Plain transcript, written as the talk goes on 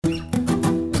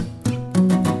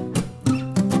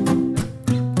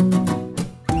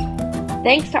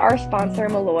Thanks to our sponsor,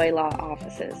 Malloy Law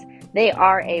Offices. They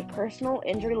are a personal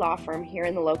injury law firm here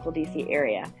in the local DC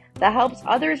area that helps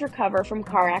others recover from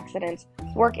car accidents,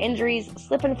 work injuries,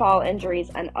 slip and fall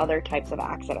injuries, and other types of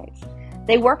accidents.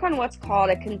 They work on what's called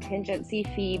a contingency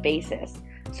fee basis.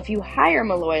 So if you hire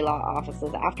Malloy Law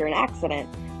Offices after an accident,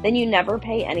 then you never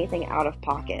pay anything out of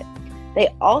pocket. They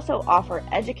also offer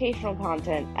educational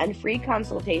content and free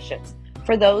consultations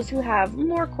for those who have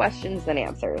more questions than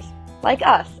answers. Like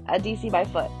us at DC by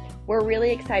Foot, we're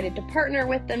really excited to partner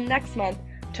with them next month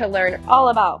to learn all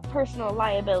about personal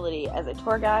liability as a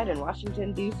tour guide in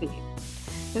Washington, D.C.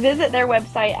 Visit their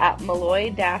website at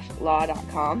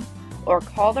malloy-law.com or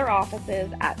call their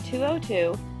offices at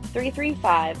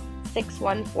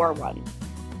 202-335-6141.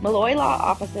 Malloy Law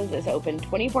Offices is open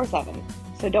 24/7,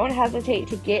 so don't hesitate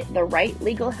to get the right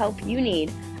legal help you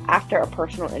need after a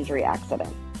personal injury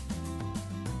accident.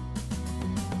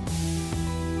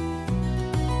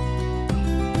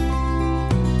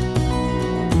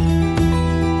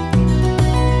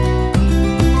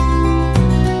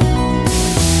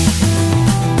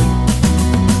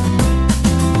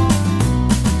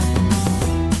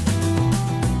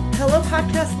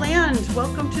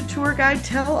 Welcome to Tour Guide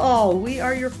Tell All. We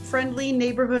are your friendly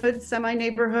neighborhood,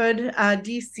 semi-neighborhood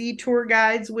DC tour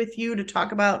guides with you to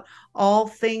talk about all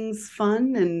things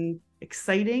fun and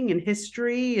exciting and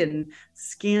history and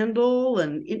scandal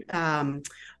and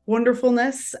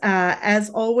wonderfulness. As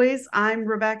always, I'm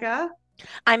Rebecca.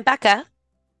 I'm Becca.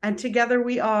 And together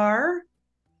we are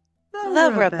the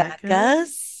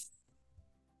Rebeccas.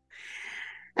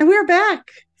 And we're back.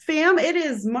 Fam, it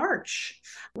is March.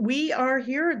 We are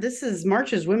here. This is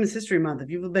March's Women's History Month. If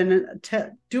you've been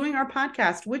doing our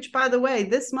podcast, which, by the way,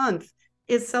 this month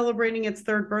is celebrating its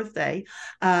third birthday.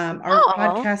 Our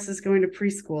podcast is going to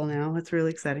preschool now. That's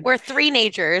really exciting. We're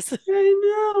three-nagers.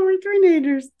 I know, we're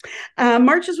three-nagers.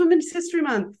 March is Women's History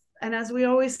Month. And as we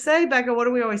always say, Becca, what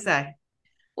do we always say?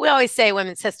 We always say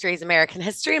women's history is American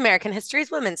history. American history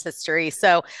is women's history.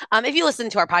 So if you listen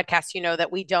to our podcast, you know that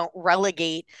we don't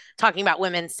relegate talking about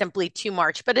women simply to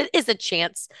March, but it is a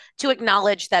chance to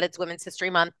acknowledge that it's Women's History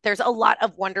Month. There's a lot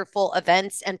of wonderful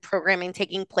events and programming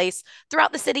taking place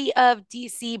throughout the city of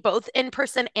DC, both in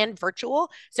person and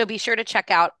virtual. So be sure to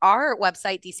check out our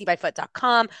website,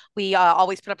 dcbyfoot.com. We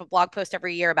always put up a blog post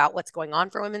every year about what's going on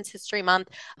for Women's History Month,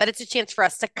 but it's a chance for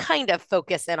us to kind of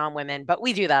focus in on women, but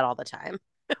we do that all the time.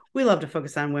 We love to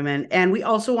focus on women. And we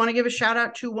also want to give a shout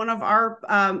out to one of our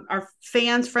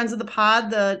fans, friends of the pod,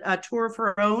 the Tour of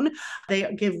Her Own.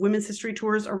 They give women's history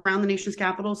tours around the nation's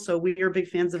capital. So we are big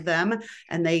fans of them,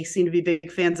 and they seem to be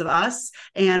big fans of us.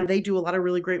 And they do a lot of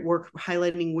really great work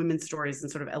highlighting women's stories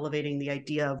and sort of elevating the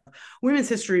idea of women's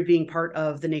history being part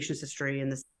of the nation's history and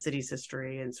the city's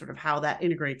history and sort of how that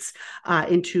integrates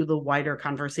into the wider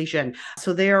conversation.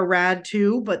 So they are rad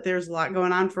too, but there's a lot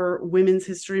going on for Women's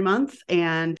History Month.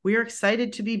 And we are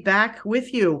excited to be back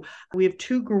with you. We have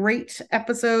two great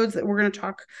episodes that we're going to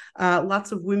talk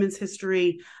lots of women's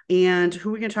history. And who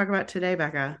are we going to talk about today,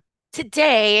 Becca?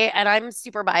 Today, and I'm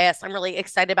super biased, I'm really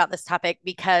excited about this topic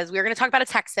because we're going to talk about a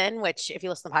Texan, which if you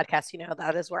listen to the podcast, you know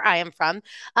that is where I am from,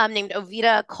 named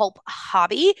Oveta Culp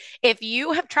Hobby. If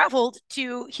you have traveled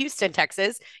to Houston,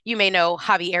 Texas, you may know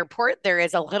Hobby Airport. There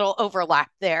is a little overlap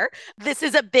there. This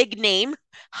is a big name.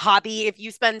 Hobby, if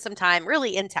you spend some time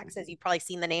really in Texas, you've probably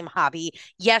seen the name Hobby.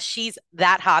 Yes, she's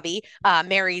that Hobby.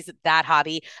 Mary's that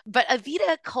Hobby. But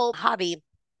Oveta Culp Hobby,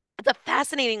 it's a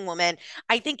fascinating woman.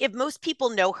 I think if most people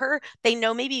know her, they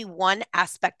know maybe one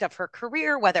aspect of her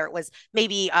career, whether it was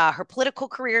maybe her political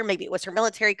career, maybe it was her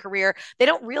military career. They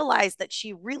don't realize that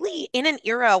she really, in an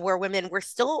era where women were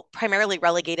still primarily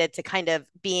relegated to kind of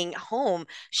being home,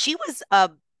 she was a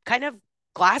kind of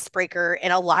glassbreaker in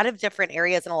a lot of different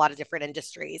areas and a lot of different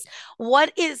industries.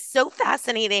 What is so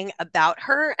fascinating about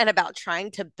her and about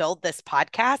trying to build this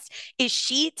podcast is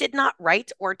she did not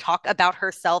write or talk about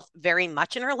herself very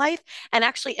much in her life. And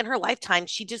actually, in her lifetime,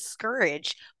 she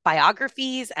discouraged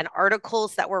biographies and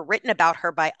articles that were written about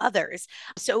her by others.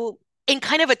 So in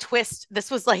kind of a twist, this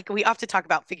was like, we often talk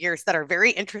about figures that are very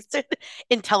interested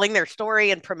in telling their story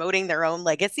and promoting their own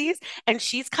legacies. And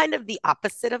she's kind of the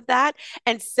opposite of that.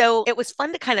 And so it was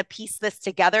fun to kind of piece this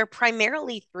together,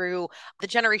 primarily through the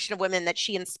generation of women that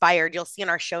she inspired. You'll see in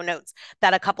our show notes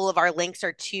that a couple of our links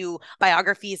are to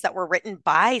biographies that were written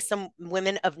by some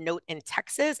women of note in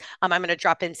Texas. I'm going to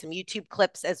drop in some YouTube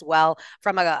clips as well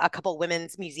from a couple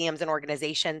women's museums and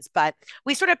organizations. But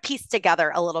we sort of pieced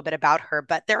together a little bit about her.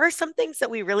 But there are some some things that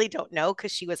we really don't know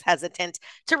because she was hesitant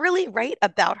to really write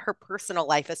about her personal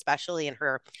life, especially in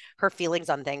her feelings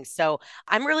on things. So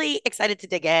I'm really excited to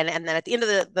dig in. And then at the end of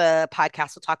the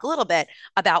podcast, we'll talk a little bit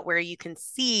about where you can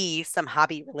see some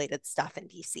hobby related stuff in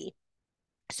DC.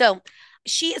 So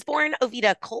she is born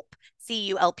Ovida Culp,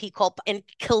 C-U-L-P Culp, in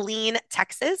Killeen,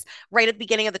 Texas, right at the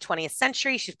beginning of the 20th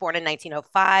century. She's born in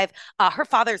 1905. Her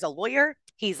father's a lawyer.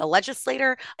 He's a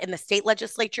legislator in the state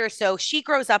legislature. So she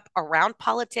grows up around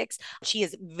politics. She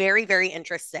is very, very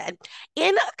interested.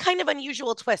 In a kind of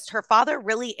unusual twist, her father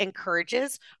really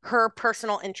encourages her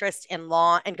personal interest in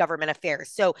law and government affairs.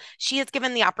 So she is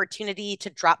given the opportunity to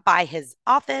drop by his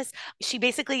office. She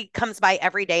basically comes by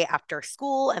every day after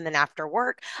school and then after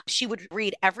work. She would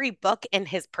read every book in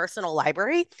his personal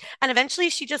library. And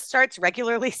eventually she just starts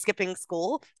regularly skipping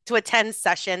school to attend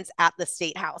sessions at the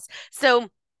state house. So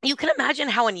you can imagine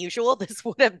how unusual this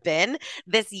would have been.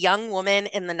 This young woman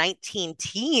in the 19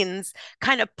 teens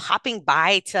kind of popping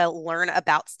by to learn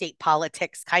about state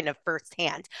politics kind of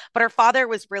firsthand. But her father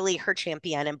was really her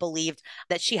champion and believed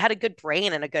that she had a good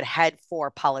brain and a good head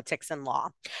for politics and law.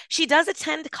 She does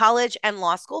attend college and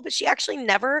law school, but she actually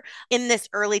never in this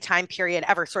early time period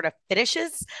ever sort of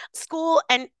finishes school.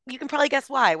 And you can probably guess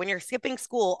why. When you're skipping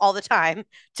school all the time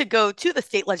to go to the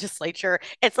state legislature,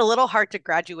 it's a little hard to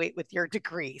graduate with your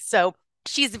degree. So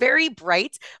she's very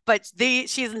bright, but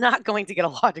she's not going to get a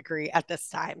law degree at this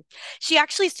time. She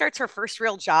actually starts her first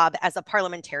real job as a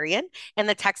parliamentarian in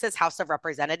the Texas House of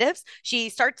Representatives. She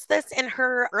starts this in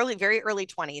her very early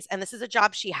 20s, and this is a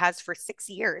job she has for 6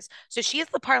 years. So she is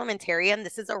the parliamentarian.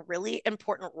 This is a really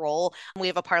important role. We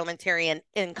have a parliamentarian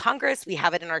in Congress. We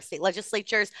have it in our state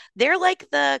legislatures. They're like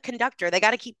the conductor. They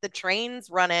got to keep the trains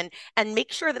running and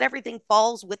make sure that everything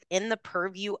falls within the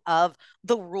purview of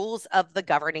the rules of the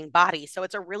governing body. So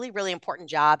it's a really, really important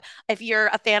job. If you're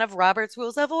a fan of Robert's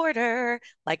Rules of Order,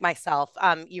 like myself,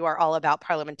 you are all about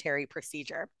parliamentary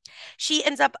procedure. She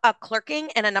ends up clerking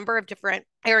in a number of different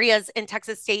areas in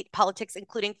Texas state politics,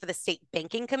 including for the State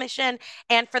Banking Commission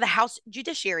and for the House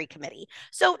Judiciary Committee.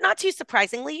 So not too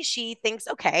surprisingly, she thinks,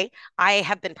 okay, I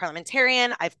have been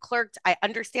parliamentarian, I've clerked, I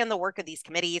understand the work of these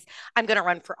committees, I'm going to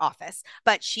run for office.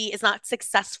 But she is not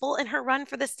successful in her run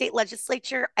for the state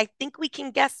legislature. I think we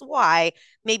can guess why.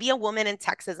 Maybe a woman in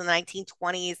Texas in the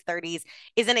 1920s, 30s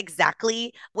isn't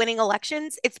exactly winning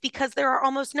elections. It's because there are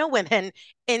almost no women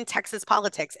in Texas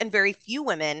politics and very few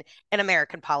women in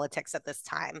American politics at this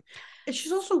time. And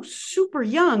she's also super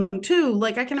young too.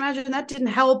 Like I can imagine that didn't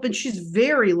help. And she's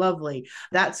very lovely.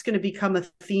 That's going to become a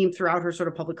theme throughout her sort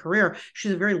of public career.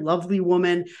 She's a very lovely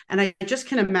woman. And I just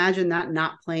can imagine that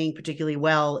not playing particularly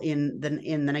well in the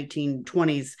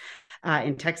 1920s.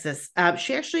 In Texas.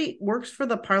 She actually works for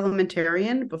the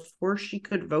parliamentarian before she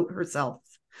could vote herself.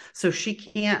 So she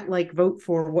can't like vote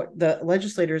for what the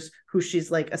legislators who she's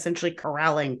like essentially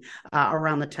corralling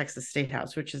around the Texas State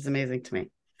House, which is amazing to me.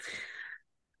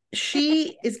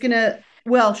 She is going to,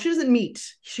 well, she doesn't meet.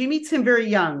 She meets him very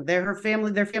young. Their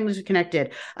families are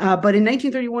connected. But in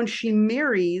 1931, she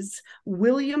marries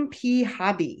William P.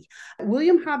 Hobby.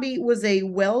 William Hobby was a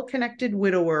well-connected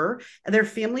widower. Their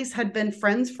families had been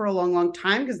friends for a long, long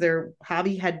time because their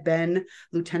Hobby had been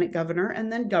lieutenant governor and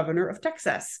then governor of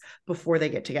Texas before they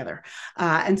get together.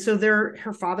 And so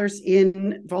her father's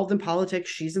involved in politics.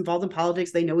 She's involved in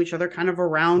politics. They know each other kind of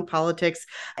around politics.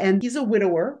 And he's a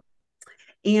widower.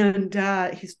 And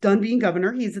he's done being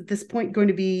governor. He's at this point going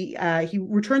to be, he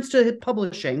returns to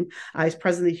publishing. He's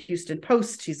president of the Houston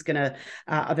Post. He's going to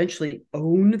eventually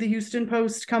own the Houston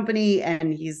Post company,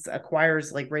 and he's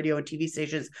acquires like radio and TV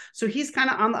stations. So he's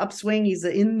kind of on the upswing. He's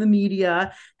in the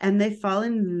media, and they fall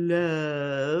in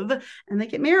love and they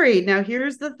get married. Now,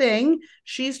 here's the thing.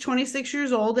 She's 26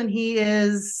 years old and he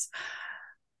is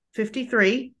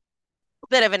 53.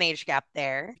 Bit of an age gap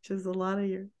there. Which is a lot of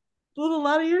years. A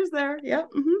lot of years there. Yeah.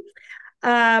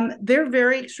 Mm-hmm. They're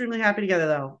very extremely happy together,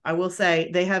 though. I will say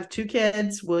they have 2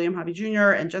 kids, William Hobby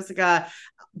Jr. and Jessica.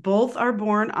 Both are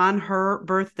born on her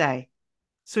birthday.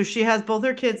 So she has both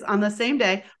her kids on the same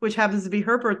day, which happens to be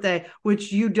her birthday,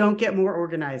 which you don't get more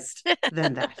organized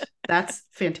than that. That's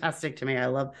fantastic to me. I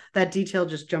love that detail.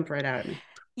 Just jumped right out at me.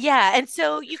 Yeah. And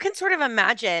so you can sort of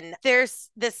imagine there's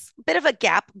this bit of a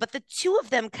gap, but the two of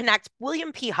them connect.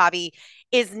 William P. Hobby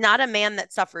is not a man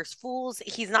that suffers fools.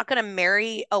 He's not going to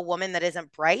marry a woman that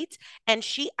isn't bright. And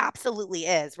she absolutely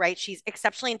is, right? She's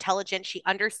exceptionally intelligent. She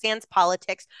understands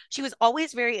politics. She was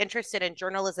always very interested in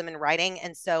journalism and writing.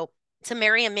 And so to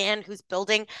marry a man who's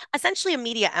building essentially a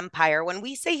media empire. When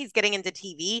we say he's getting into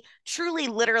TV, truly,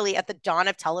 literally at the dawn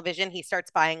of television, he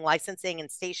starts buying licensing and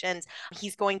stations.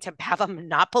 He's going to have a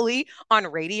monopoly on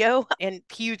radio in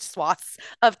huge swaths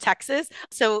of Texas.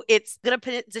 So it's going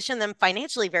to position them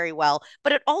financially very well.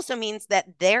 But it also means that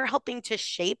they're helping to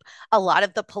shape a lot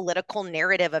of the political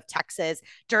narrative of Texas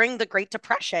during the Great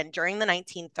Depression, during the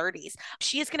 1930s.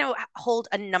 She is going to hold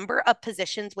a number of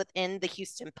positions within the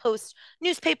Houston Post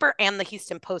newspaper and the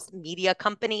Houston Post media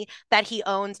company that he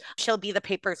owns. She'll be the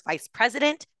paper's vice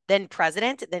president, then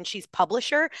president, then she's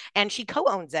publisher, and she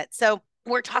co-owns it. So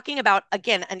we're talking about,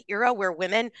 again, an era where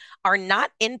women are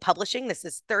not in publishing. This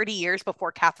is 30 years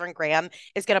before Katharine Graham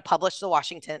is going to publish the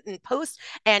Washington Post.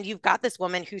 And you've got this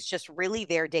woman who's just really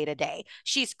there day to day.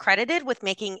 She's credited with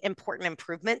making important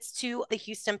improvements to the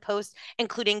Houston Post,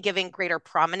 including giving greater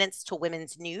prominence to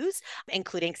women's news,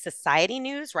 including society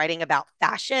news, writing about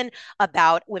fashion,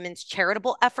 about women's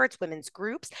charitable efforts, women's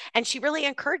groups. And she really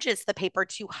encourages the paper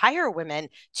to hire women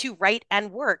to write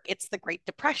and work. It's the Great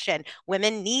Depression.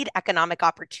 Women need economic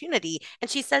opportunity.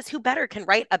 And she says, who better can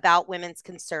write about women's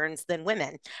concerns than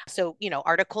women? So,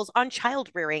 articles on child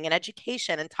rearing and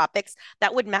education and topics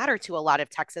that would matter to a lot of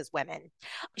Texas women.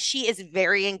 She is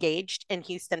very engaged in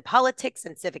Houston politics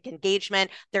and civic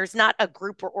engagement. There's not a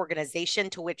group or organization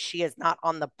to which she is not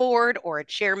on the board or a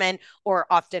chairman or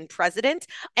often president.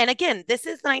 And again, this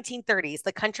is the 1930s.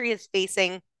 The country is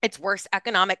facing its worst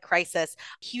economic crisis.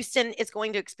 Houston is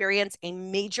going to experience a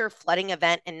major flooding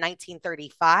event in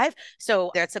 1935.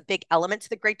 So that's a big element to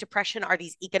the Great Depression are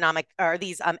these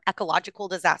ecological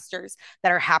disasters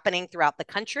that are happening throughout the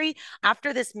country.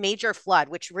 After this major flood,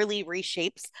 which really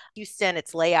reshapes Houston,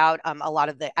 its layout, a lot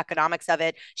of the economics of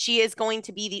it, she is going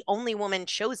to be the only woman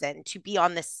chosen to be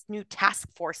on this new task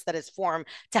force that is formed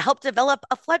to help develop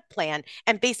a flood plan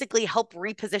and basically help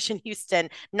reposition Houston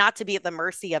not to be at the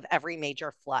mercy of every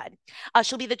major flood.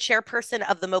 She'll be the chairperson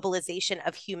of the Mobilization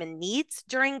of Human Needs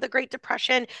during the Great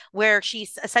Depression, where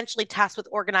she's essentially tasked with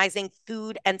organizing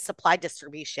food and supply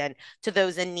distribution to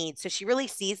those in need. So she really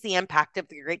sees the impact of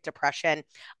the Great Depression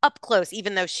up close,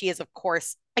 even though she is, of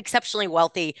course, exceptionally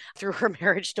wealthy through her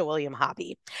marriage to William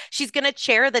Hobby. She's going to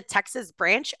chair the Texas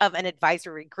branch of an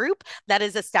advisory group that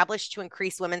is established to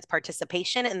increase women's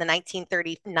participation in the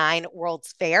 1939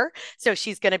 World's Fair. So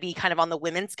she's going to be kind of on the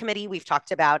women's committee. We've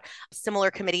talked about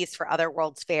similar committees for other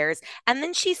World's Fairs. And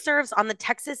then she serves on the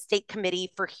Texas State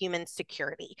Committee for Human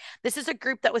Security. This is a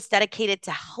group that was dedicated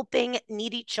to helping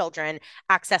needy children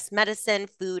access medicine,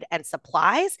 food, and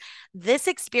supplies. This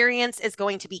experience is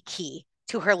going to be key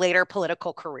to her later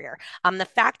political career. The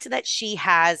fact that she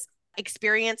has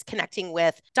experience connecting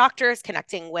with doctors,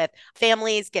 connecting with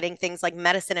families, getting things like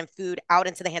medicine and food out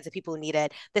into the hands of people who need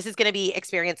it. This is going to be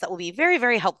experience that will be very,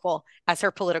 very helpful as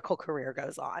her political career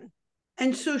goes on.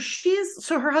 And so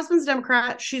her husband's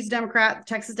Democrat, she's Democrat,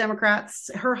 Texas Democrats.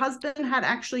 Her husband had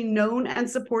actually known and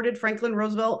supported Franklin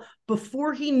Roosevelt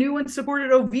before he knew and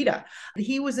supported Ovida.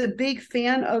 He was a big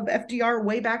fan of FDR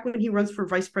way back when he runs for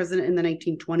vice president in the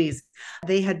 1920s.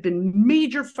 They had been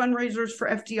major fundraisers for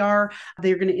FDR.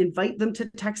 They're going to invite them to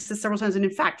Texas several times. And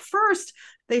in fact, first,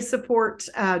 they support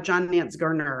John Nance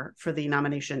Garner for the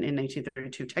nomination in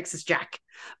 1932, Texas Jack,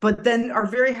 but then are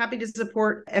very happy to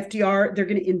support FDR. They're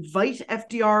going to invite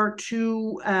FDR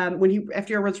to,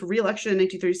 FDR runs for re-election in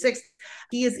 1936,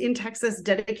 he is in Texas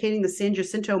dedicating the San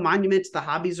Jacinto Monument. The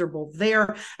Hobbies are both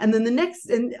there. And then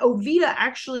Ovida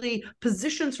actually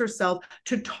positions herself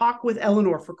to talk with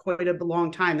Eleanor for quite a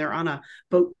long time. They're on a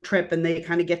boat trip and they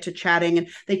kind of get to chatting and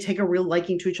they take a real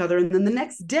liking to each other. And then the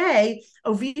next day,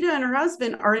 Ovida and her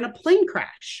husband are in a plane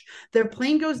crash. Their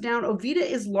plane goes down. Ovida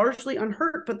is largely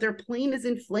unhurt, but their plane is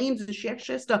in flames and she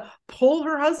actually has to pull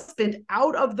her husband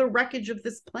out of the wreckage of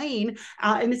this plane.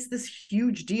 And it's this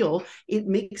huge deal. It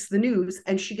makes the news.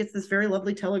 And she gets this very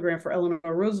lovely telegram for Eleanor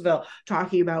Roosevelt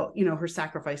talking about, her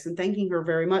sacrifice and thanking her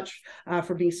very much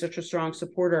for being such a strong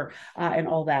supporter and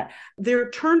all that. They're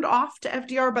turned off to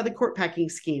FDR by the court packing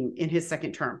scheme in his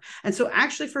second term. And so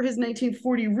actually for his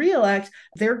 1940 reelect,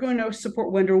 they're going to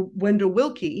support Wendell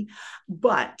Willkie,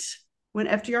 but when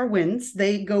FDR wins,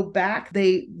 they go back,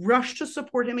 they rush to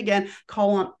support him again,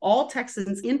 call on all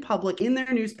Texans in public, in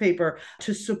their newspaper,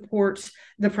 to support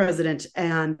the president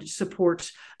and support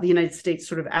the United States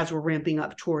sort of as we're ramping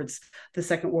up towards the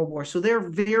Second World War. So they're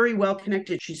very well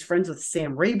connected. She's friends with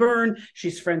Sam Rayburn.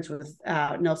 She's friends with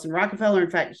Nelson Rockefeller. In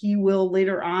fact, he will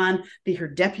later on be her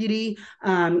deputy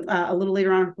a little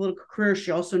later on in her political career.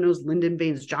 She also knows Lyndon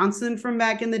Baines Johnson from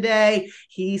back in the day.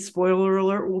 He, spoiler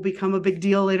alert, will become a big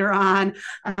deal later on.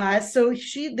 So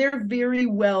they're very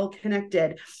well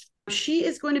connected. She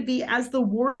is going to be, as the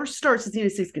war starts, as the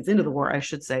United States gets into the war, I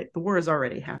should say, the war is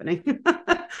already happening.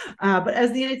 But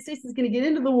as the United States is going to get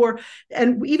into the war,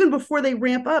 and even before they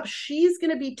ramp up, she's going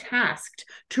to be tasked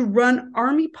to run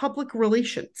Army Public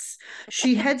Relations.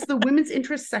 She heads the Women's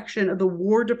Interest section of the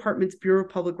War Department's Bureau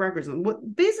of Public Records. And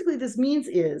what basically this means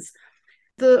is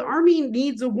the Army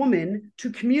needs a woman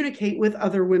to communicate with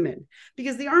other women,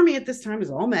 because the Army at this time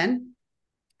is all men.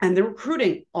 And they're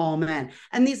recruiting all men.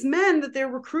 And these men that they're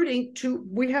recruiting to,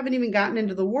 we haven't even gotten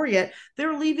into the war yet,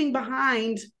 they're leaving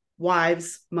behind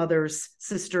wives, mothers,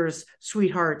 sisters,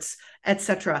 sweethearts,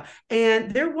 etc. And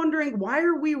they're wondering, why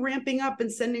are we ramping up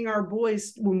and sending our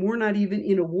boys when we're not even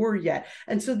in a war yet?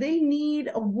 And so they need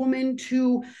a woman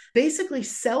to basically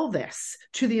sell this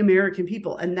to the American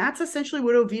people. And that's essentially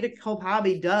what Ovida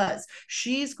Culp-Hobby does.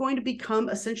 She's going to become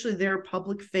essentially their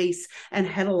public face and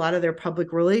head a lot of their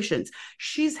public relations.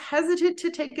 She's hesitant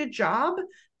to take a job.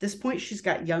 This point, she's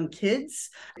got young kids.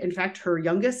 In fact, her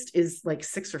youngest is like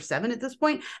 6 or 7 at this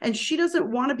point, and she doesn't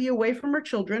want to be away from her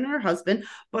children and her husband.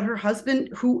 But her husband,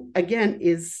 who again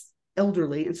is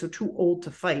elderly and so too old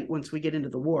to fight once we get into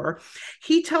the war,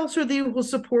 he tells her that he will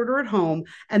support her at home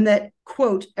and that,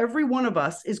 quote, every one of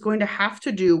us is going to have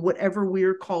to do whatever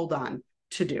we're called on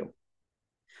to do.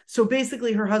 So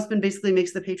basically, her husband basically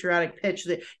makes the patriotic pitch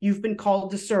that you've been called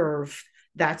to serve.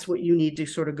 That's what you need to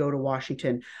sort of go to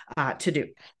Washington to do.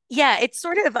 Yeah, it's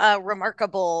sort of a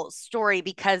remarkable story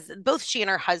because both she and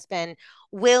her husband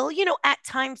will, at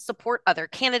times support other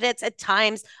candidates. At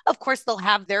times, of course, they'll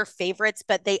have their favorites,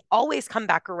 but they always come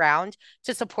back around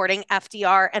to supporting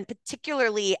FDR. And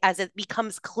particularly as it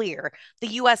becomes clear the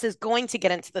US is going to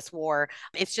get into this war,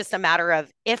 it's just a matter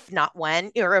of if, not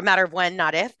when, or a matter of when,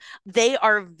 not if. They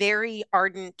are very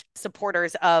ardent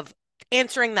supporters of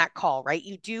answering that call, right?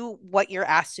 You do what you're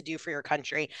asked to do for your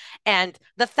country. And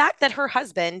the fact that her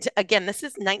husband, again, this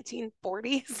is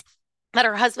 1940s, that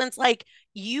her husband's like,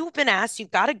 you've been asked,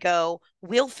 you've got to go.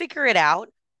 We'll figure it out.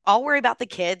 I'll worry about the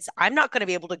kids. I'm not going to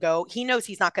be able to go. He knows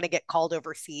he's not going to get called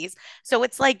overseas. So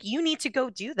it's like, you need to go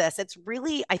do this. It's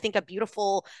really, I think, a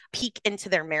beautiful peek into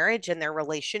their marriage and their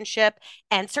relationship.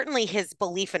 And certainly his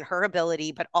belief in her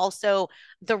ability, but also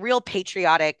the real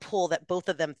patriotic pull that both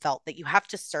of them felt that you have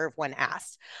to serve when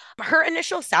asked. Her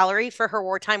initial salary for her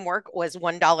wartime work was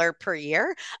 $1 per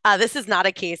year. This is not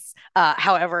a case,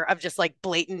 however, of just like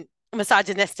blatant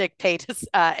misogynistic pay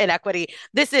inequity.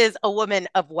 This is a woman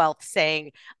of wealth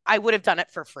saying, I would have done it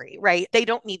for free, right? They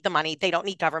don't need the money. They don't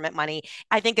need government money.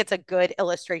 I think it's a good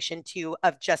illustration too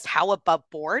of just how above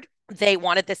board they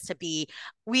wanted this to be.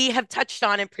 We have touched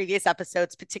on in previous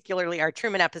episodes, particularly our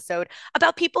Truman episode,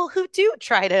 about people who do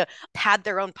try to pad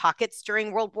their own pockets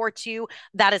during World War II.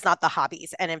 That is not the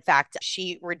Hobbies. And in fact,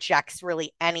 she rejects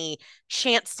really any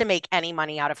chance to make any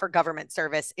money out of her government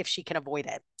service if she can avoid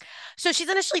it. So she's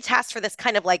initially tasked for this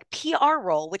kind of like PR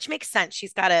role, which makes sense.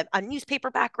 She's got a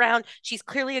newspaper background. She's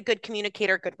clearly a good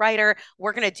communicator, good writer.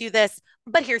 We're going to do this.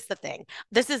 But here's the thing.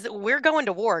 We're going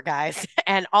to war, guys,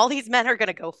 and all these men are going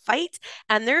to go fight.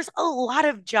 And there's a lot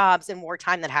of jobs in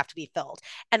wartime that have to be filled,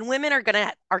 and women are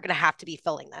going to have to be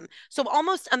filling them. So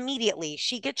almost immediately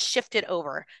she gets shifted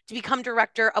over to become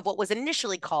director of what was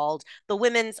initially called the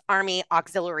Women's Army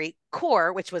Auxiliary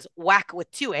Corps, which was WAC with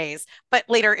 2 A's, but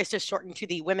later it's just shortened to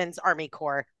the Women's Army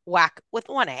Corps, WAC with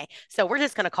 1 A. So we're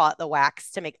just going to call it the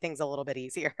WACs to make things a little bit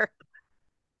easier.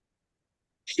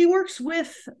 She works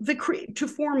with to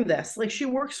form this. Like, she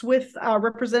works with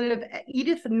Representative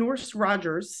Edith Nourse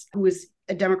Rogers, who is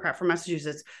a Democrat from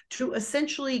Massachusetts, to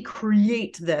essentially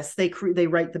create this. They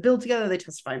write the bill together. They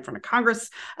testify in front of Congress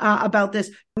about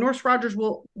this. Nourse Rogers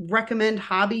will recommend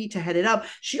Hobby to head it up.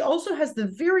 She also has the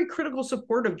very critical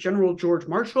support of General George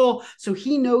Marshall, so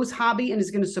he knows Hobby and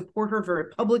is going to support her very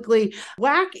publicly.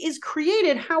 WAC is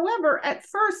created. However, at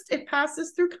first it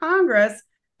passes through Congress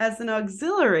as an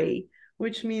auxiliary,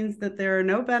 which means that there are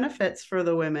no benefits for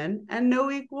the women and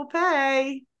no equal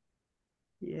pay.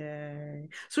 Yay.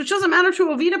 So it doesn't matter to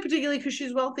Ovida particularly because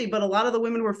she's wealthy, but a lot of the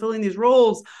women who are filling these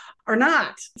roles are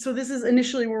not. So this is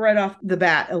initially, we're right off the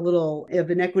bat, a little of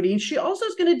inequity. And she also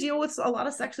is going to deal with a lot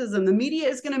of sexism. The media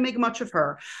is going to make much of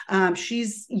her.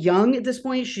 She's young at this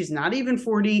point. She's not even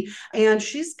 40. And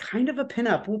she's kind of a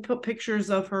pinup. We'll put pictures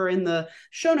of her in the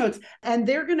show notes. And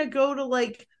they're going to go to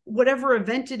like whatever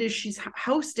event it is she's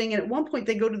hosting. And at one point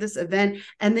they go to this event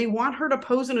and they want her to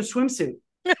pose in a swimsuit.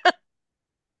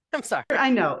 I'm sorry. I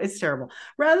know, it's terrible.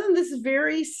 Rather than this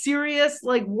very serious,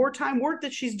 like, wartime work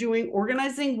that she's doing,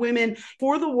 organizing women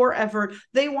for the war effort,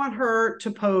 they want her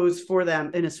to pose for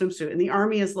them in a swimsuit. And the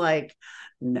Army is like,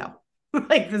 no,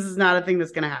 like, this is not a thing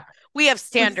that's going to happen. We have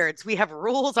standards. We have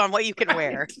rules on what you can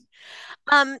wear.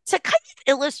 To kind of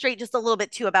illustrate just a little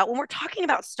bit too about when we're talking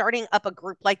about starting up a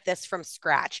group like this from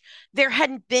scratch, there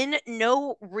had been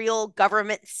no real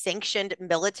government sanctioned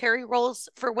military roles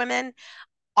for women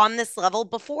on this level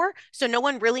before. So no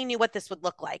one really knew what this would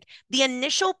look like. The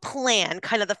initial plan,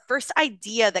 kind of the first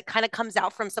idea that kind of comes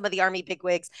out from some of the Army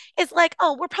bigwigs is like,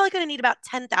 oh, we're probably going to need about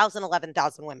 10,000,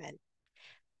 11,000 women.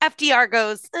 FDR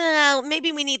goes,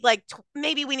 maybe we need like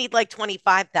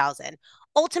 25,000.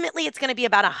 Ultimately, it's going to be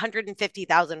about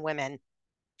 150,000 women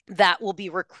that will be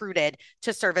recruited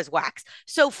to serve as WACs.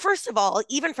 So first of all,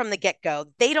 even from the get-go,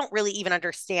 they don't really even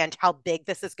understand how big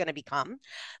this is going to become.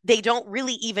 They don't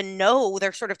really even know.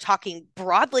 They're sort of talking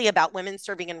broadly about women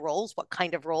serving in roles, what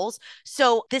kind of roles.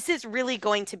 So this is really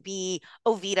going to be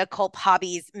Ovida Culp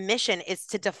Hobby's mission, is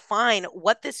to define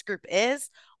what this group is.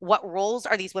 What roles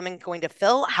are these women going to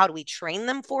fill? How do we train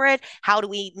them for it? How do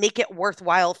we make it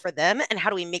worthwhile for them? And how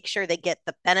do we make sure they get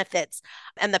the benefits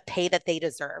and the pay that they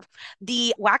deserve?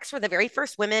 The WACs were the very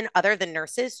first women, other than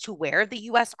nurses, to wear the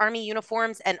U.S. Army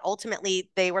uniforms. And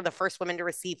ultimately, they were the first women to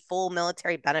receive full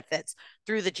military benefits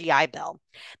through the GI Bill.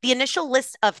 The initial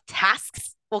list of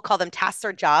tasks, we'll call them tasks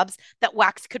or jobs, that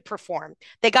WACs could perform.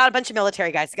 They got a bunch of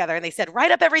military guys together and they said,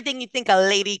 write up everything you think a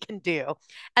lady can do.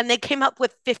 And they came up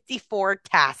with 54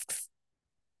 tasks.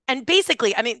 And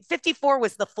basically, I mean, 54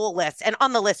 was the full list. And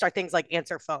on the list are things like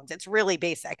answer phones. It's really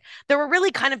basic. There were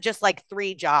really kind of just like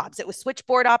 3 jobs. It was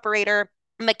switchboard operator,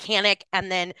 mechanic, and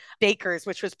then bakers,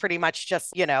 which was pretty much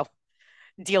just,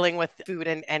 dealing with food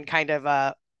and kind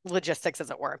of logistics, as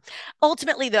it were.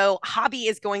 Ultimately, though, Hobby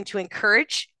is going to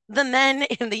encourage the men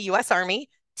in the U.S. Army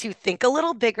to think a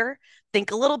little bigger,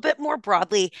 think a little bit more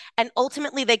broadly, and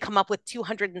ultimately they come up with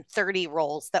 230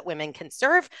 roles that women can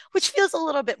serve, which feels a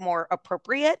little bit more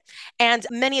appropriate. And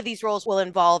many of these roles will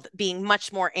involve being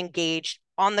much more engaged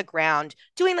on the ground,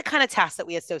 doing the kind of tasks that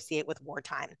we associate with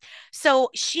wartime. So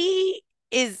she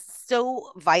is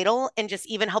so vital in just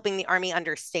even helping the Army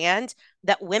understand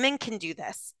that women can do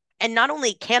this. And not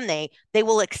only can they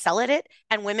will excel at it.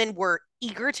 And women were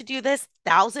eager to do this.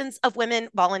 Thousands of women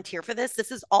volunteer for this.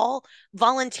 This is all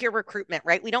volunteer recruitment,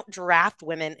 right? We don't draft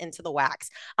women into the WACs.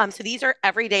 So these are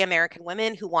everyday American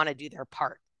women who want to do their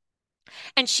part.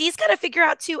 And she's got to figure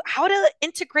out too how to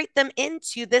integrate them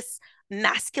into this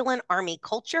masculine Army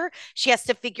culture. She has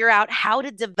to figure out how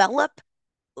to develop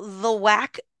the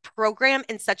WAC program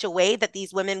in such a way that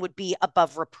these women would be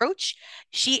above reproach.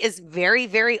 She is very,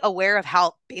 very aware of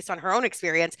how, based on her own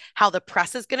experience, how the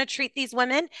press is going to treat these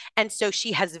women. And so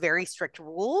she has very strict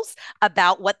rules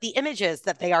about what the images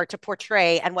that they are to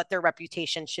portray and what their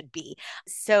reputation should be.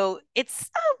 So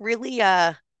it's a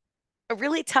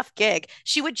really tough gig.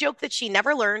 She would joke that she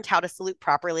never learned how to salute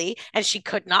properly and she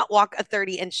could not walk a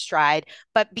 30-inch stride.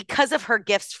 But because of her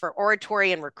gifts for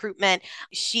oratory and recruitment,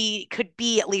 she could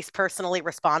be at least personally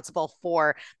responsible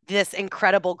for this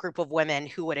incredible group of women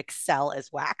who would excel as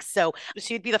WACs. So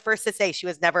she would be the first to say she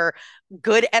was never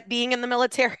good at being in the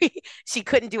military. She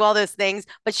couldn't do all those things,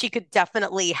 but she could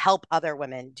definitely help other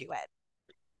women do it.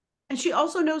 And she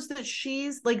also knows that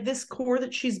she's like this core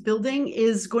that she's building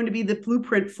is going to be the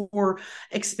blueprint for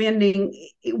expanding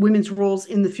women's roles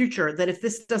in the future. That if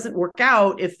this doesn't work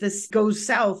out, if this goes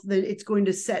south, that it's going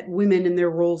to set women in their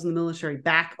roles in the military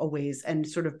back a ways and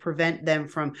sort of prevent them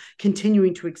from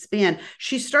continuing to expand.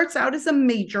 She starts out as a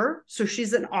major, so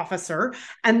she's an officer,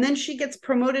 and then she gets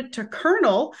promoted to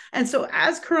colonel. And so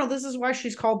as colonel, this is why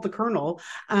she's called the colonel.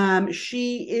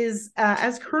 She is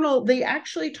as colonel, they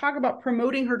actually talk about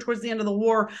promoting her towards the end of the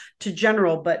war to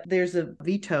general, but there's a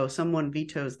veto. Someone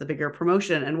vetoes the bigger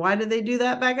promotion. And why did they do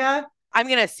that, Becca? I'm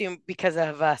going to assume because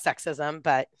of sexism,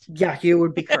 but yeah, you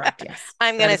would be correct. Yes.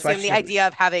 I'm going to assume the idea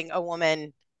of having a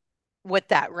woman with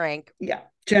that rank. Yeah.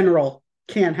 General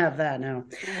can't have that. No.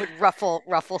 Would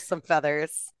ruffle some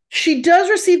feathers. She does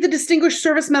receive the Distinguished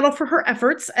Service Medal for her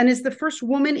efforts and is the first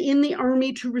woman in the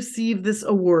Army to receive this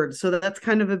award. So that's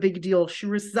kind of a big deal. She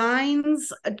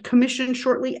resigns a commission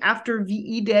shortly after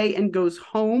VE Day and goes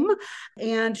home.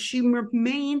 And she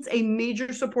remains a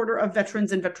major supporter of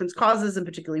veterans and veterans' causes, and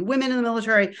particularly women in the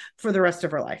military, for the rest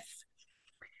of her life.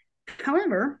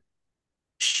 However,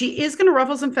 she is going to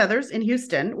ruffle some feathers in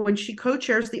Houston when she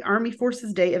co-chairs the Army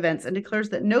Forces Day events and declares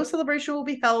that no celebration will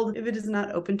be held if it is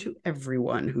not open to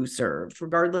everyone who served,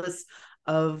 regardless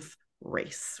of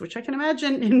race, which I can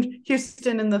imagine in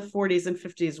Houston in the 40s and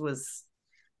 50s was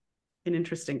an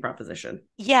interesting proposition.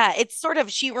 Yeah, it's sort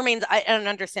of, she remains, and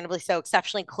understandably so,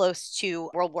 exceptionally close to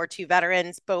World War II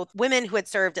veterans, both women who had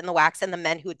served in the WACs and the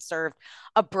men who had served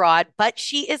abroad. But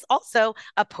she is also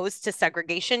opposed to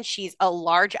segregation. She's a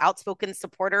large, outspoken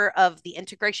supporter of the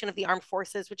integration of the armed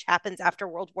forces, which happens after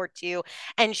World War II.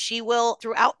 And she will,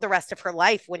 throughout the rest of her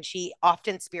life, when she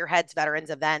often spearheads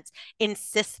veterans events,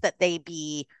 insist that they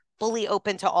be fully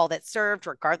open to all that served,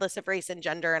 regardless of race and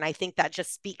gender. And I think that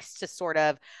just speaks to sort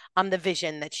of the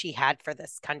vision that she had for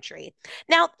this country.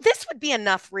 Now, this would be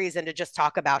enough reason to just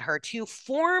talk about her, to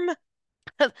form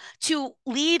to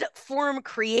lead, form,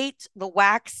 create the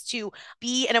WACs, to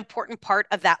be an important part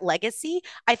of that legacy,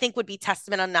 I think would be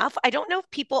testament enough. I don't know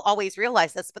if people always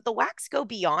realize this, but the WACs go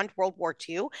beyond World War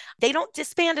II. They don't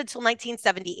disband until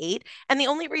 1978. And the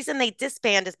only reason they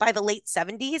disband is by the late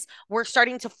 70s, we're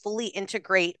starting to fully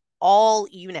integrate all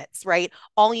units, right?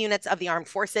 All units of the armed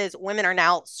forces. Women are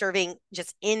now serving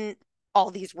just in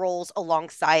all these roles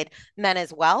alongside men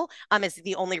as well, is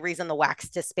the only reason the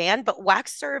WACs disband. But WACs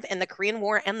serve in the Korean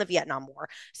War and the Vietnam War.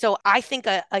 So I think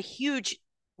a huge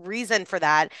reason for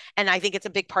that, and I think it's a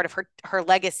big part of her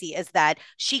legacy, is that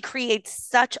she creates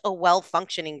such a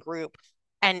well-functioning group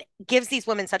and gives these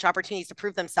women such opportunities to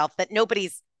prove themselves that nobody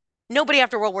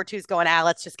after World War II is going,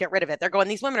 let's just get rid of it. They're going,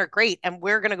 these women are great and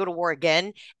we're going to go to war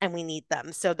again and we need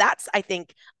them. So that's, I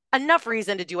think, enough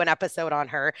reason to do an episode on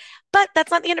her. But that's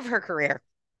not the end of her career.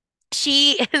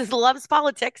 She loves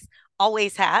politics,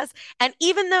 always has. And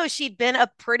even though she'd been a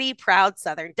pretty proud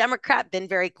Southern Democrat, been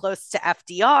very close to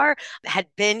FDR, had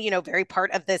been, very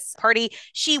part of this party,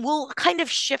 she will kind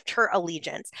of shift her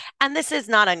allegiance. And this is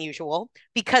not unusual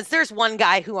because there's one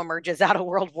guy who emerges out of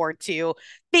World War II,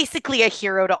 basically a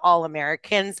hero to all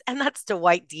Americans, and that's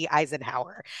Dwight D.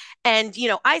 Eisenhower. And,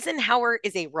 Eisenhower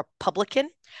is a Republican,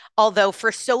 although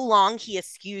for so long he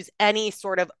eschews any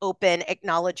sort of open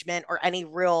acknowledgement or any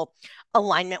real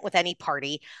alignment with any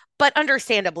party. But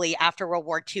understandably, after World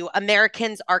War II,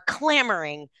 Americans are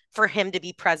clamoring for him to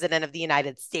be president of the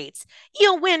United States.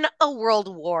 You'll win a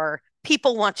world war.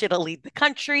 People want you to lead the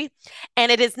country.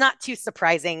 And it is not too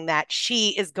surprising that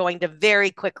she is going to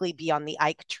very quickly be on the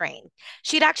Ike train.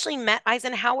 She'd actually met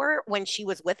Eisenhower when she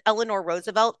was with Eleanor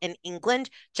Roosevelt in England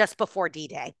just before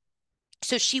D-Day.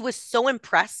 So she was so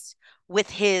impressed with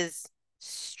his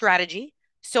strategy,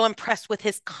 so impressed with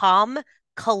his calm,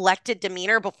 collected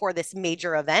demeanor before this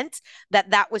major event,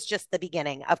 that was just the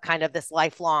beginning of kind of this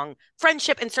lifelong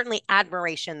friendship and certainly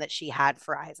admiration that she had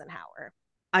for Eisenhower.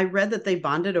 I read that they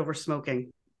bonded over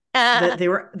smoking. That they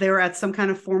were at some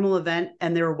kind of formal event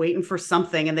and they were waiting for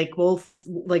something, and they both,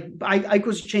 like, Ike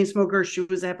was a chain smoker, she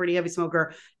was a pretty heavy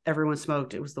smoker, everyone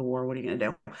smoked, it was the war, what are you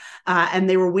gonna do? And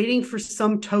they were waiting for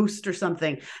some toast or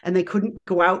something, and they couldn't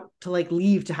go out to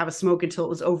leave to have a smoke until it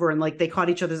was over, and they caught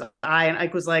each other's eye, and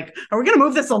Ike was like, are we gonna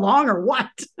move this along or what?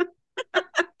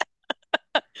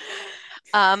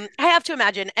 I have to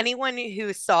imagine anyone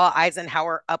who saw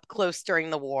Eisenhower up close during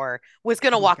the war was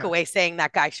going to walk away saying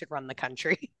that guy should run the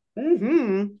country.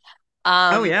 Mm-hmm.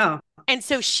 Oh, yeah. And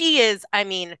so she is,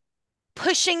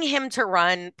 pushing him to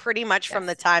run pretty much from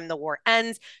the time the war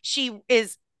ends. She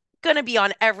is going to be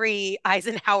on every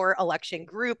Eisenhower election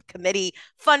group, committee,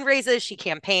 fundraisers. She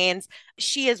campaigns.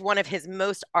 She is one of his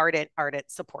most ardent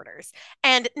supporters.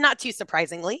 And not too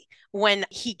surprisingly, when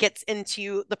he gets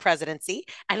into the presidency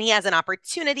and he has an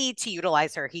opportunity to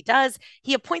utilize her, he does.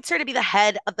 He appoints her to be the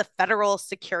head of the Federal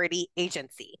Security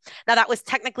Agency. Now, that was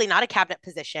technically not a cabinet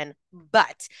position,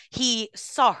 but he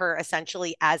saw her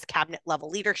essentially as cabinet level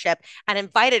leadership and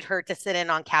invited her to sit in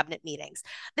on cabinet meetings.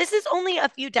 This is only a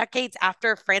few decades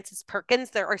after Frances Perkins.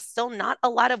 There are still not a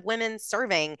lot of women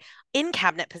serving in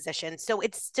cabinet positions. So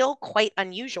it's still quite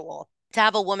unusual to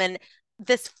have a woman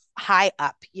this high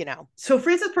up, So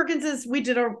Frances Perkins we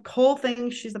did a whole thing.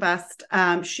 She's the best.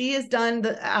 She is done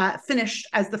finished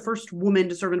as the first woman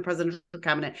to serve in the presidential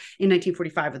cabinet in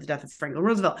 1945 with the death of Franklin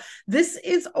Roosevelt. This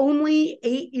is only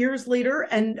 8 years later,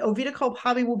 and Oveta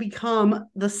Culp-Hobby will become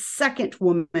the second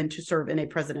woman to serve in a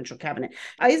presidential cabinet.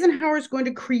 Eisenhower is going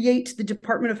to create the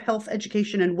Department of Health,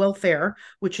 Education, and Welfare,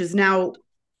 which is now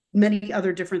many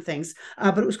other different things,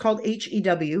 but it was called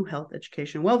HEW, Health,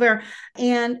 Education, Welfare,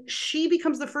 and she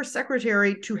becomes the first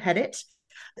secretary to head it.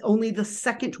 Only the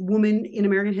second woman in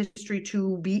American history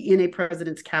to be in a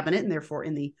president's cabinet and therefore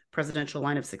in the presidential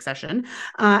line of succession.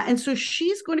 And so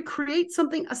she's going to create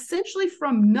something essentially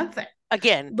from nothing.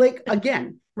 Again.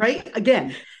 Right?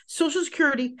 Again. Social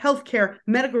Security, healthcare,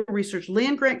 medical research,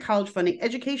 land grant college funding,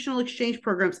 educational exchange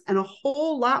programs, and a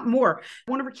whole lot more.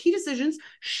 One of her key decisions,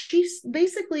 she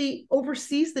basically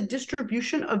oversees the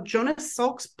distribution of Jonas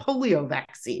Salk's polio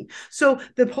vaccine. So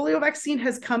the polio vaccine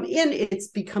has come in, it's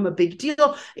become a big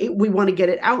deal. We want to get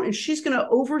it out, and she's going to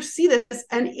oversee this,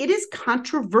 and it is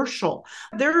controversial.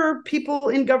 There are people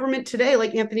in government today,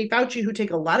 like Anthony Fauci, who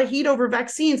take a lot of heat over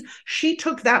vaccines. She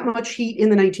took that much heat in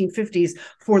the 1950s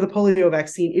for the polio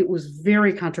vaccine. It was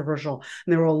very controversial.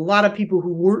 And there were a lot of people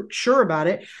who weren't sure about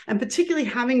it. And particularly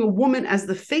having a woman as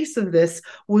the face of this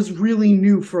was really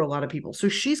new for a lot of people. So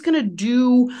she's going to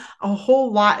do a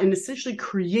whole lot and essentially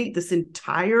create this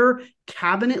entire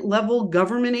cabinet level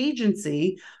government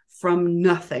agency from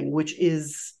nothing, which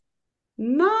is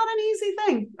not an easy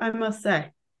thing, I must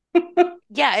say.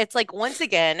 Yeah, it's like once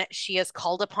again, she is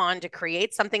called upon to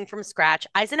create something from scratch.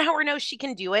 Eisenhower knows she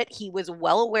can do it. He was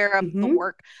well aware of the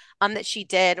work that she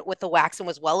did with the WACs and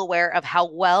was well aware of how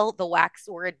well the WACs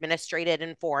were administrated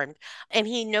and formed. And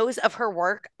he knows of her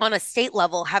work on a state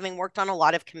level, having worked on a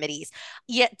lot of committees.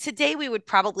 Yet today, we would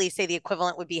probably say the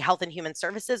equivalent would be Health and Human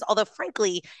Services, although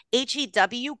frankly,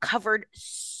 HEW covered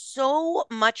so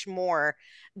much more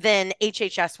than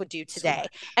HHS would do today.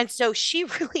 And so she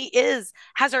really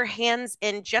has her hands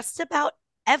in just about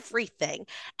everything.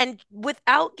 And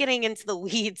without getting into the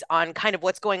weeds on kind of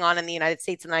what's going on in the United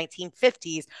States in the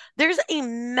 1950s, there's a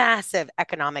massive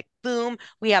economic boom.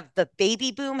 We have the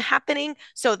baby boom happening.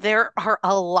 So there are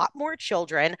a lot more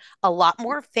children, a lot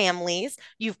more families.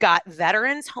 You've got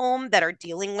veterans home that are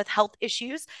dealing with health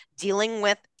issues, dealing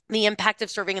with the impact of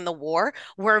serving in the war.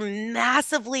 We're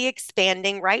massively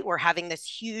expanding, right? We're having this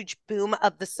huge boom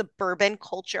of the suburban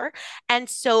culture. And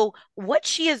so what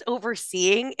she is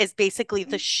overseeing is basically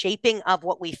the shaping of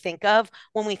what we think of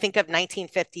when we think of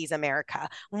 1950s America,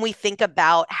 when we think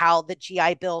about how the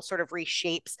GI Bill sort of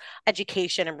reshapes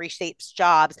education and reshapes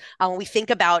jobs, when we think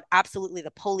about absolutely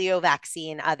the polio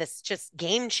vaccine, this just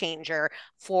game changer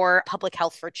for public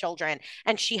health for children.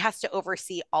 And she has to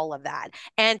oversee all of that.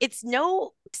 And it's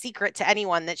no secret to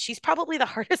anyone that she's probably the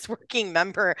hardest working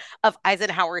member of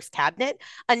Eisenhower's cabinet.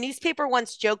 A newspaper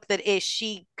once joked that if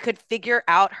she could figure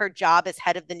out her job as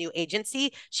head of the new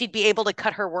agency, she'd be able to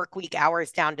cut her work week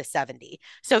hours down to 70.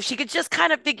 So if she could just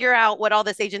kind of figure out what all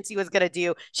this agency was going to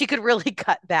do, she could really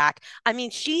cut back. I mean,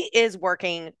 she is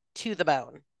working to the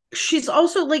bone. She's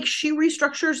also like, she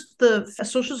restructures the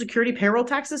Social Security payroll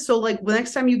taxes. So like the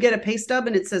next time you get a pay stub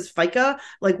and it says FICA,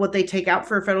 like what they take out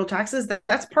for federal taxes,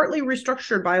 that's partly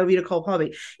restructured by Oveta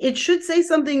Culp-Hobby. It should say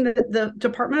something that the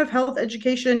Department of Health,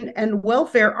 Education, and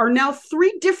Welfare are now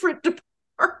 3 different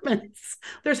departments.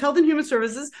 There's Health and Human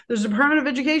Services, there's Department of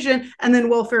Education, and then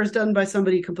welfare is done by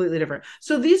somebody completely different.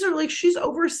 So these are like, she's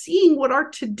overseeing what are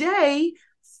today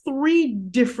 3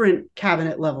 different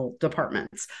cabinet level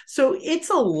departments. So it's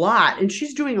a lot, and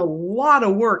she's doing a lot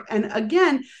of work. And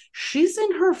again, she's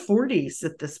in her 40s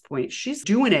at this point. She's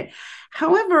doing it.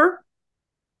 However,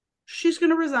 she's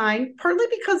going to resign, partly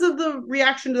because of the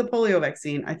reaction to the polio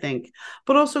vaccine, I think,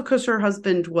 but also because her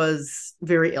husband was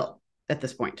very ill at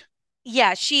this point.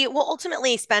 Yeah, she will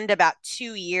ultimately spend about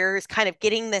 2 years kind of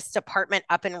getting this department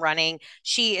up and running.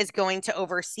 She is going to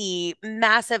oversee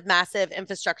massive, massive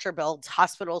infrastructure builds,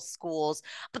 hospitals, schools.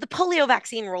 But the polio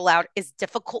vaccine rollout is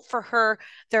difficult for her.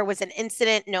 There was an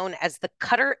incident known as the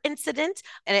Cutter incident,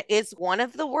 and it is one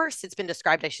of the worst. It's been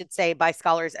described, I should say, by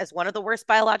scholars as one of the worst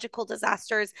biological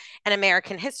disasters in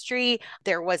American history.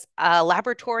 There was a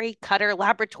laboratory, Cutter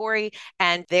Laboratory,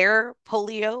 and their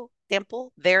polio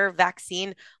sample, their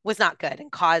vaccine was not good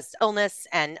and caused illness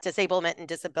and disablement and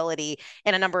disability.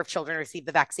 And a number of children received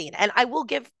the vaccine. And I will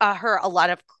give her a lot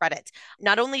of credit.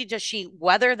 Not only does she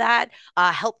weather that,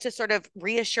 help to sort of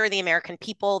reassure the American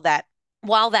people that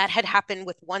while that had happened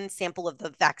with one sample of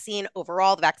the vaccine,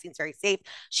 overall, the vaccine's very safe.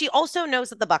 She also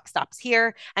knows that the buck stops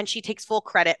here, and she takes full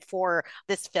credit for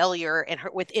this failure in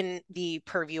her within the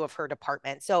purview of her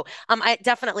department. So it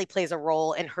definitely plays a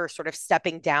role in her sort of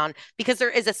stepping down, because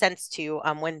there is a sense too,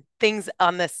 when things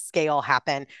on this scale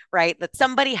happen, right, that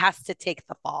somebody has to take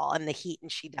the fall and the heat,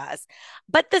 and she does.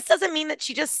 But this doesn't mean that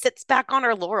she just sits back on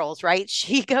her laurels, right?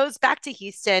 She goes back to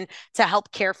Houston to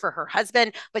help care for her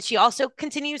husband, but she also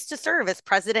continues to serve as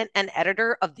president and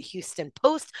editor of the Houston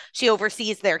Post. She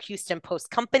oversees their Houston Post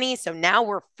company. So now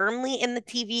we're firmly in the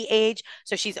TV age.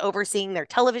 So she's overseeing their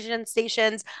television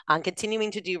stations,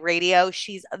 continuing to do radio.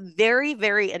 She's very,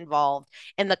 very involved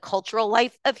in the cultural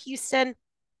life of Houston.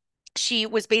 She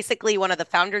was basically one of the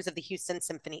founders of the Houston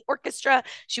Symphony Orchestra.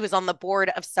 She was on the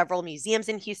board of several museums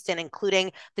in Houston,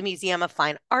 including the Museum of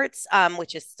Fine Arts,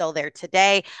 which is still there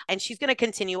today. And she's going to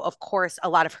continue, of course, a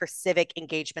lot of her civic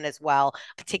engagement as well,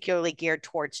 particularly geared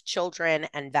towards children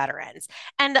and veterans.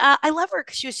 And I love her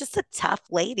because she was just a tough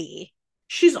lady.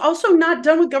 She's also not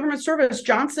done with government service.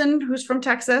 Johnson, who's from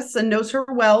Texas and knows her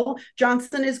well,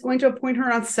 Johnson is going to appoint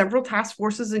her on several task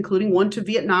forces, including one to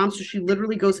Vietnam. So she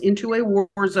literally goes into a war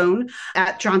zone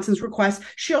at Johnson's request.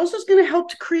 She also is going to help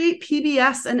to create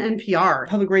PBS and NPR,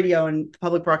 public radio and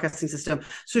public broadcasting system.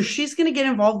 So she's going to get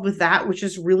involved with that, which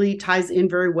is really ties in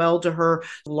very well to her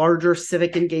larger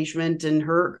civic engagement and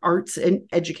her arts and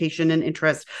education and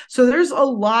interest. So there's a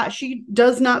lot. She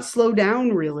does not slow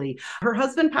down, really. Her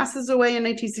husband passes away in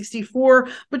 1964,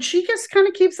 but she just kind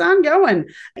of keeps on going.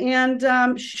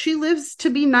 And she lives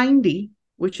to be 90,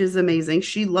 which is amazing.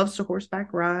 She loves to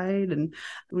horseback ride, and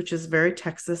which is very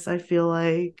Texas, I feel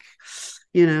like,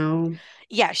 you know.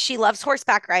 Yeah, she loves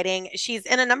horseback riding. She's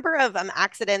in a number of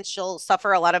accidents. She'll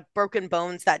suffer a lot of broken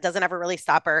bones. That doesn't ever really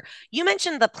stop her. You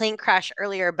mentioned the plane crash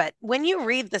earlier, but when you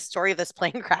read the story of this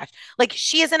plane crash, like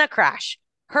she is in a crash.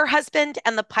 Her husband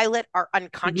and the pilot are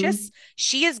unconscious. Mm-hmm.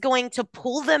 She is going to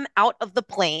pull them out of the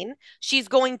plane. She's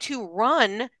going to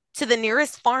run to the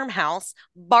nearest farmhouse,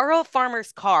 borrow a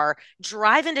farmer's car,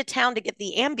 drive into town to get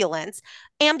the ambulance.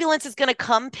 Ambulance is going to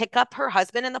come pick up her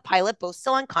husband and the pilot, both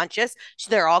still unconscious.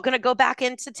 So they're all going to go back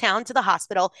into town to the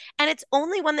hospital. And it's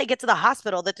only when they get to the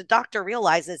hospital that the doctor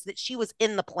realizes that she was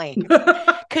in the plane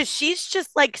because she's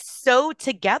just like so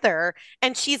together.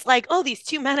 And she's like, oh, these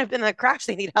two men have been in a crash.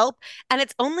 They need help. And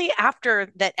it's only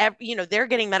after that, they're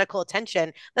getting medical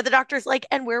attention that the doctor's like,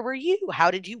 and where were you?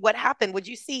 What happened? What'd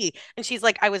you see? And she's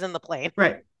like, I was in the plane.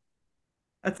 Right.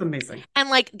 That's amazing. And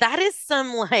like, that is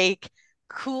some like,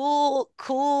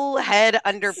 cool head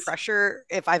under pressure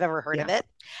if I've ever heard of it.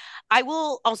 I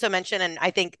will also mention, and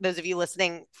I think those of you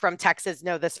listening from Texas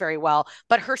know this very well,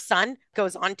 but her son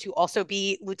goes on to also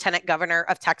be lieutenant governor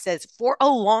of Texas for a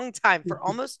long time, for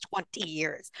almost 20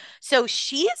 years. So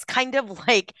she is kind of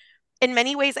like, in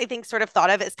many ways, I think sort of thought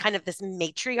of as kind of this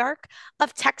matriarch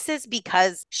of Texas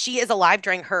because she is alive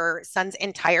during her son's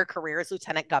entire career as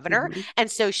lieutenant governor. Mm-hmm.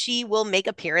 And so she will make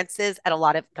appearances at a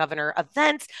lot of governor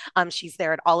events. She's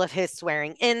there at all of his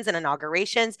swearing ins and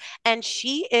inaugurations. And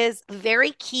she is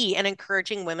very key in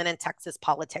encouraging women in Texas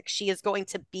politics. She is going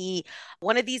to be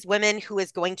one of these women who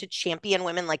is going to champion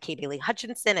women like Kay Bailey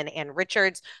Hutchinson and Ann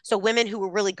Richards. So women who will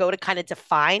really go to kind of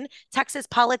define Texas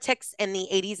politics in the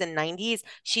 80s and 90s.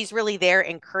 She's really there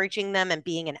encouraging them and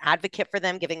being an advocate for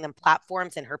them, giving them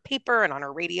platforms in her paper and on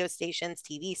her radio stations,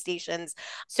 TV stations.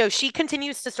 So she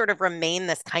continues to sort of remain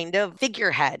this kind of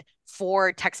figurehead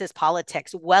for Texas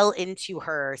politics well into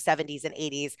her 70s and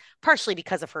 80s, partially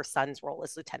because of her son's role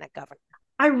as lieutenant governor.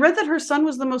 I read that her son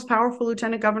was the most powerful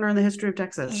lieutenant governor in the history of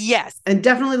Texas. Yes. And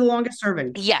definitely the longest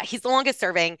serving. Yeah, he's the longest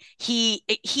serving. He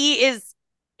is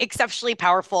exceptionally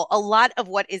powerful. A lot of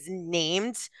what is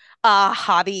named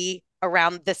Hobby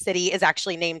around the city is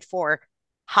actually named for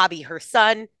Hobby, her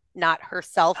son, not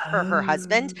herself or her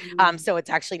husband. So it's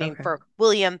actually named for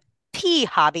William P.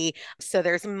 Hobby. So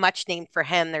there's much named for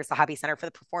him. There's the Hobby Center for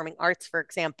the Performing Arts, for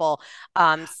example.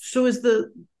 So is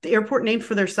the airport named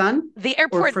for their son? The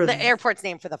airport's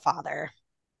named for the father.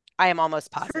 I am almost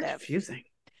positive. Very confusing.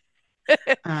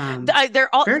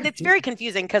 They're all. It's very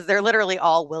confusing because they're literally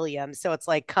all Williams. So it's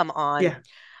like, come on. Yeah.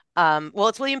 Well,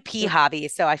 it's William P. Hobby,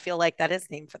 so I feel like that is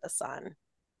named for the son.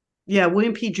 Yeah,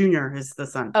 William P. Jr. is the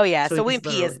son. Oh, yeah. So William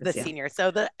P. is the senior.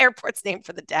 So the airport's named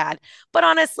for the dad. But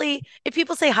honestly, if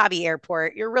people say Hobby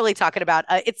Airport, you're really talking about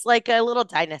it's like a little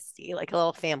dynasty, like a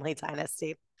little family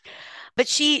dynasty. But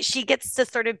she gets to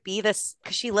sort of be this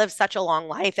because she lives such a long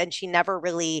life and she never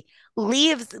really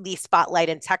leaves the spotlight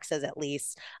in Texas, at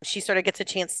least. She sort of gets a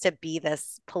chance to be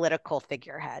this political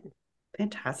figurehead.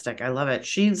 Fantastic. I love it.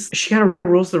 She kind of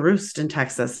rules the roost in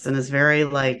Texas and is very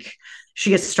like, she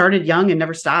gets started young and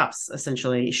never stops,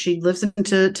 essentially. She lives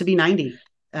to be 90,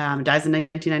 dies in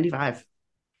 1995.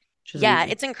 Yeah,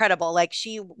 amazing. It's incredible. Like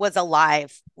she was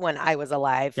alive when I was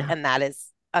alive, and that is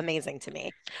amazing to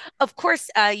me. Of course,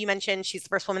 you mentioned she's the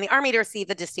first woman in the Army to receive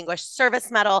the Distinguished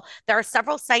Service Medal. There are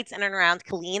several sites in and around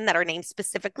Killeen that are named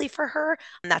specifically for her.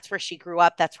 And that's where she grew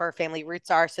up. That's where her family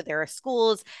roots are. So there are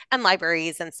schools and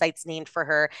libraries and sites named for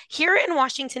her. Here in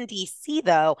Washington, D.C.,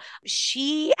 though,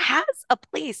 she has a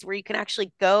place where you can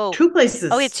actually go. 2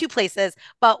 places. Oh, yeah, 2 places.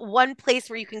 But one place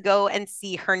where you can go and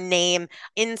see her name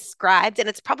inscribed. And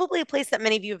it's probably a place that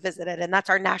many of you have visited. And that's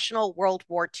our National World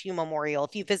War II Memorial.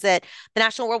 If you visit the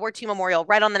National National World War II Memorial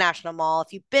right on the National Mall.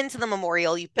 If you've been to the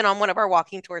memorial, you've been on one of our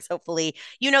walking tours, hopefully,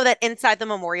 you know that inside the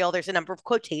memorial, there's a number of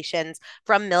quotations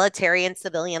from military and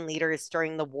civilian leaders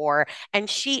during the war. And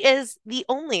she is the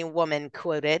only woman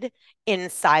quoted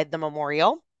inside the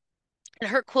memorial.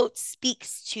 And her quote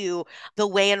speaks to the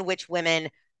way in which women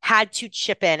had to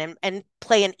chip in and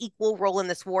play an equal role in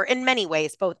this war in many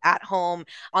ways, both at home,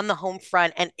 on the home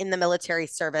front, and in the military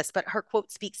service. But her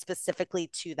quote speaks specifically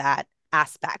to that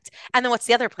aspect. And then what's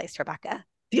the other place, Rebecca?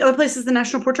 The other place is the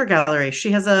National Portrait Gallery. She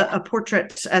has a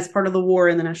portrait as part of the war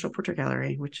in the National Portrait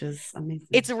Gallery, which is amazing.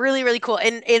 It's really, really cool.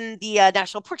 In the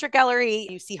National Portrait Gallery,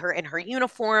 you see her in her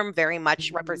uniform, very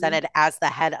much represented as the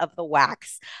head of the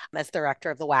WACS, as director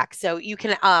of the WACS. So you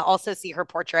can also see her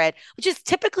portrait, which is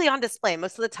typically on display.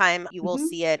 Most of the time, you will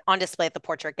see it on display at the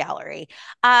Portrait Gallery.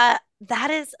 That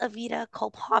is Evita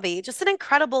Culp Hobby. Just an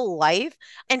incredible life.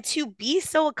 And to be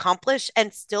so accomplished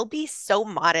and still be so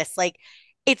modest, like,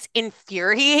 it's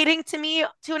infuriating to me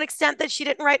to an extent that she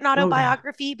didn't write an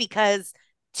autobiography, because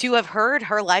to have heard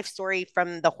her life story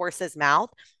from the horse's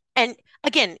mouth. And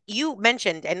again, you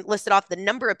mentioned and listed off the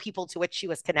number of people to which she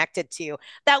was connected to.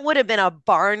 That would have been a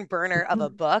barn burner of a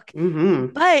book.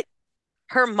 But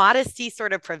her modesty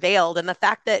sort of prevailed. And the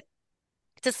fact that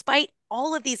despite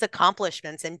all of these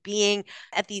accomplishments and being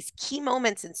at these key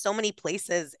moments in so many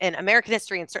places in American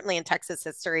history and certainly in Texas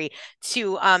history,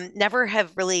 to never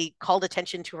have really called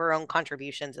attention to her own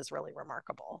contributions is really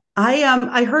remarkable.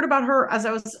 I heard about her as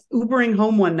I was Ubering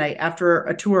home one night after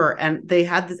a tour, and they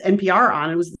had this NPR on.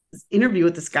 It was this interview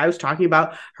with this guy who was talking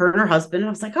about her and her husband. And I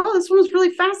was like, oh, this one was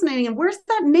really fascinating. And where's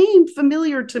that name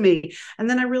familiar to me? And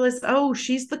then I realized, oh,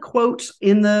 she's the quote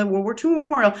in the World War II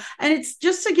Memorial. And it's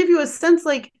just to give you a sense,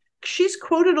 like, she's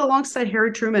quoted alongside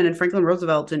Harry Truman and Franklin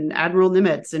Roosevelt and Admiral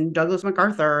Nimitz and Douglas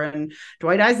MacArthur and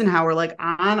Dwight Eisenhower, like,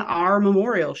 on our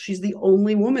memorial. She's the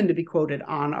only woman to be quoted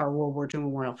on our World War II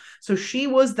memorial. So she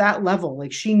was that level.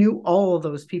 Like, she knew all of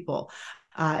those people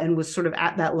and was sort of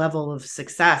at that level of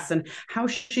success. And how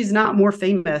she's not more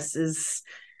famous is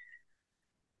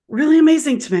really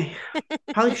amazing to me.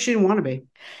 Probably she didn't want to be.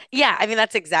 Yeah, I mean,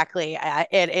 that's exactly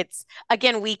it. It's,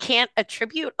 again, we can't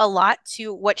attribute a lot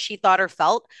to what she thought or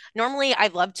felt. Normally,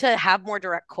 I'd love to have more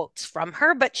direct quotes from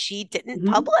her, but she didn't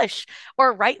publish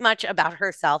or write much about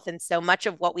herself. And so much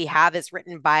of what we have is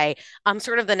written by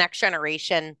sort of the next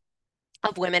generation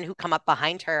of women who come up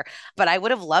behind her. But I would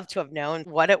have loved to have known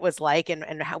what it was like and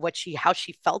how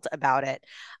she felt about it,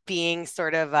 being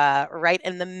sort of right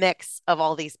in the mix of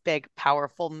all these big,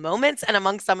 powerful moments and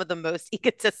among some of the most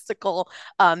egotistical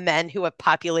men who have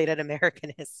populated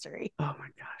American history. Oh my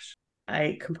gosh.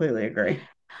 I completely agree.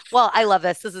 Well, I love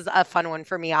this. This is a fun one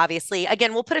for me, obviously.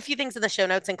 Again, we'll put a few things in the show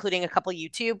notes, including a couple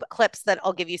YouTube clips that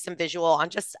I'll give you some visual on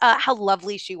just how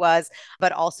lovely she was,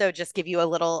 but also just give you a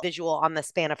little visual on the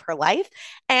span of her life.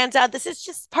 And this is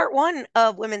just part one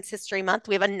of Women's History Month.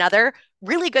 We have another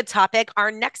really good topic.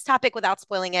 Our next topic, without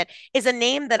spoiling it, is a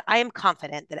name that I am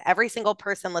confident that every single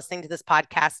person listening to this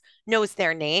podcast knows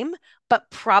their name, but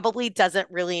probably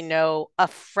doesn't really know a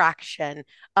fraction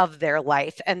of their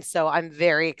life. And so I'm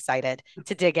very excited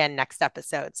to dig in next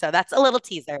episode. So that's a little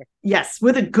teaser. Yes,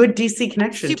 with a good DC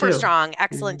connection. Super strong,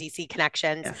 excellent DC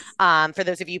connections. Yes. For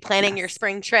those of you planning your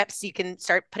spring trips, you can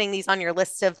start putting these on your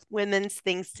list of women's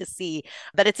things to see.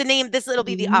 But it's a name, it'll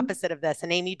be the opposite of this, a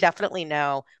name you definitely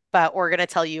know, but we're going to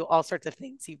tell you all sorts of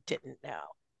things you didn't know.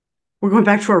 We're going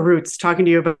back to our roots, talking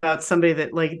to you about somebody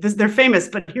that, like, they're famous,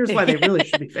 but here's why they really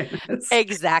should be famous.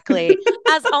 Exactly.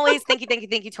 As always, thank you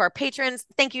to our patrons.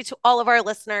 Thank you to all of our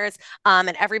listeners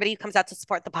and everybody who comes out to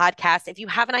support the podcast. If you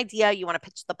have an idea, you want to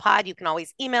pitch the pod, you can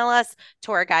always email us,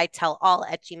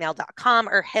 tourguidetellall@gmail.com,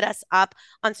 or hit us up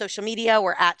on social media.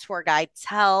 We're at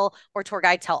tourguidetell or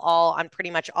tourguidetellall on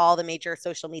pretty much all the major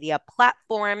social media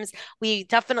platforms. We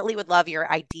definitely would love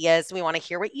your ideas. We want to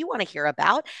hear what you want to hear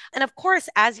about. And of course,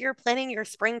 as you're planning your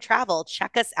spring travel,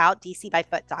 check us out,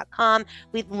 dcbyfoot.com.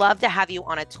 We'd love to have you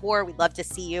on a tour. We'd love to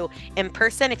see you in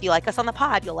person. If you like us on the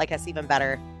pod, you'll like us even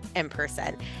better in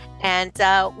person. And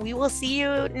we will see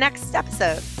you next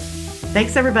episode.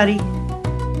 Thanks, everybody.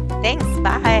 Thanks.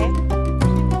 Bye.